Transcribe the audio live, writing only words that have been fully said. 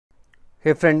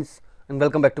Hey friends, and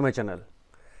welcome back to my channel.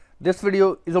 This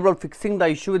video is about fixing the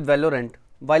issue with Valorant.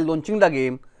 While launching the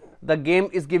game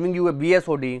is giving you a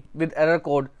BSOD with error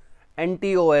code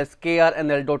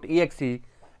NTOSKRNL.EXE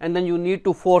and then you need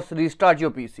to force restart your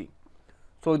PC.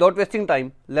 So without wasting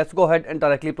time, let's go ahead and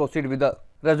directly proceed with the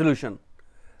resolution.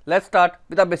 Let's start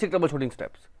with the basic troubleshooting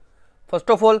steps. First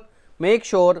of all, make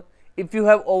sure if you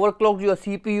have overclocked your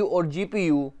CPU or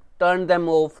GPU, turn them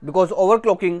off, because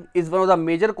overclocking is one of the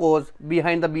major cause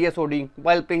behind the BSOD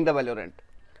while playing the Valorant.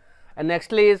 And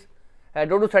nextly is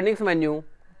head over to settings menu,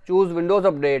 choose Windows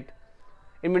Update.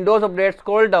 In Windows Update,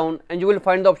 scroll down and you will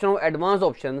find the option of advanced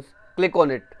options. Click on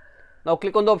it. Now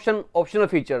click on the option optional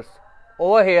features.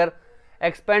 Over here,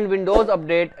 expand Windows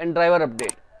Update and driver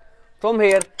update. From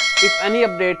here, if any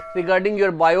update regarding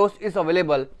your BIOS is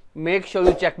available, make sure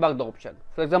you check mark the option.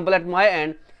 For example, at my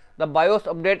end, the BIOS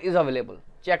update is available.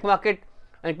 Check mark it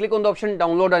and click on the option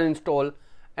download and install,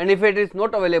 and if it is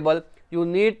not available, you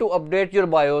need to update your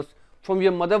BIOS from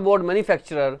your motherboard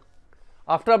manufacturer.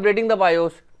 After updating the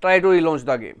BIOS, try to relaunch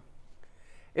the game.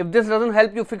 If this doesn't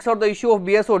help you fix out the issue of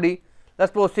BSOD,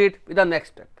 let's proceed with the next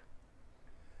step.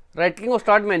 Right click on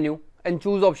start menu and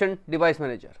choose option device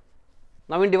manager.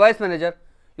 Now in device manager,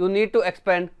 you need to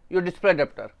expand your display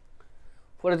adapter.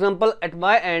 For example, at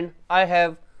my end, I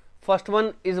have first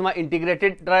one is my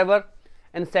integrated driver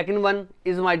and second one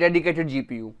is my dedicated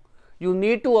GPU. You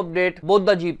need to update both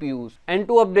the GPUs, and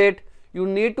to update you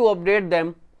need to update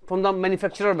them from the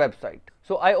manufacturer website.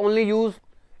 So I only use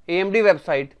AMD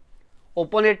website.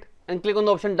 Open it and click on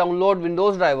the option download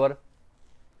Windows driver.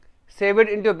 Save it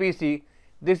into your PC.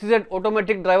 This is an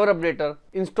automatic driver updater.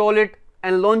 Install it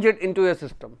and launch it into your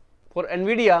system. For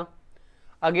NVIDIA,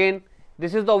 again,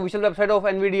 this is the official website of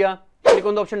NVIDIA. Click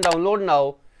on the option download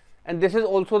now, and this is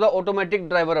also the automatic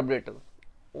driver updater.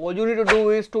 All you need to do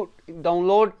is to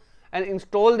download and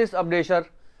install this updater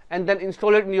and then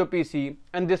install it in your PC,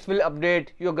 and this will update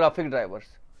your graphic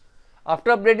drivers.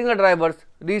 After updating the drivers,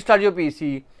 restart your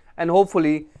PC and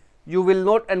hopefully you will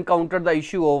not encounter the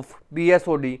issue of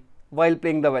BSOD while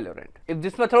playing the Valorant. If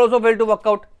this method also failed to work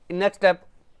out, in next step,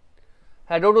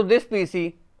 head over to this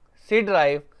PC, C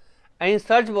drive, and in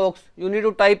search box you need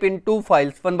to type in two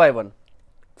files one by one.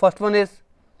 First one is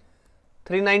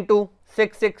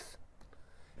 392.66.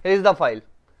 Here is the file.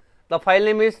 The file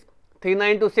name is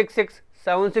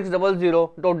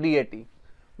 392.66.7600.dat.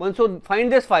 Once you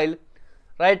find this file,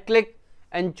 right click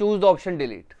and choose the option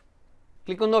delete.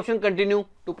 Click on the option continue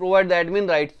to provide the admin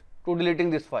rights to deleting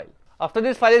this file. After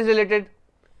this file is deleted,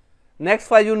 next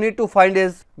file you need to find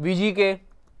is VGK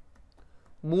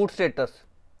boot status.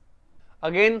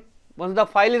 Again, once the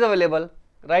file is available,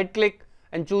 right click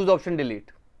and choose the option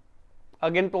delete.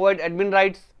 Again, provide admin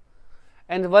rights,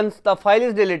 and once the file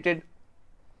is deleted,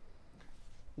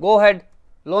 go ahead,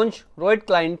 launch Roid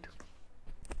client,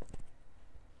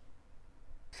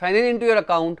 sign in into your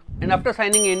account, and after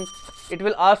signing in, it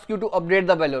will ask you to update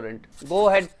the Valorant. Go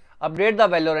ahead, update the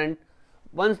Valorant.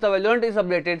 Once the Valorant is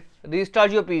updated,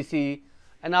 restart your PC,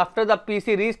 and after the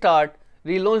PC restart,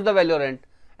 relaunch the Valorant,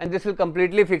 and this will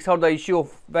completely fix out the issue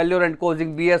of Valorant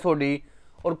causing BSOD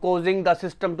or causing the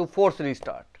system to force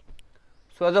restart.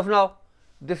 So as of now,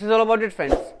 this is all about it,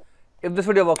 friends. If this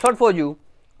video works out for you,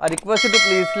 I request you to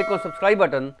please click on subscribe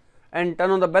button and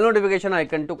turn on the bell notification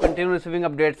icon to continue receiving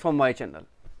updates from my channel.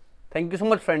 Thank you so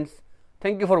much, friends.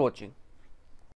 Thank you for watching.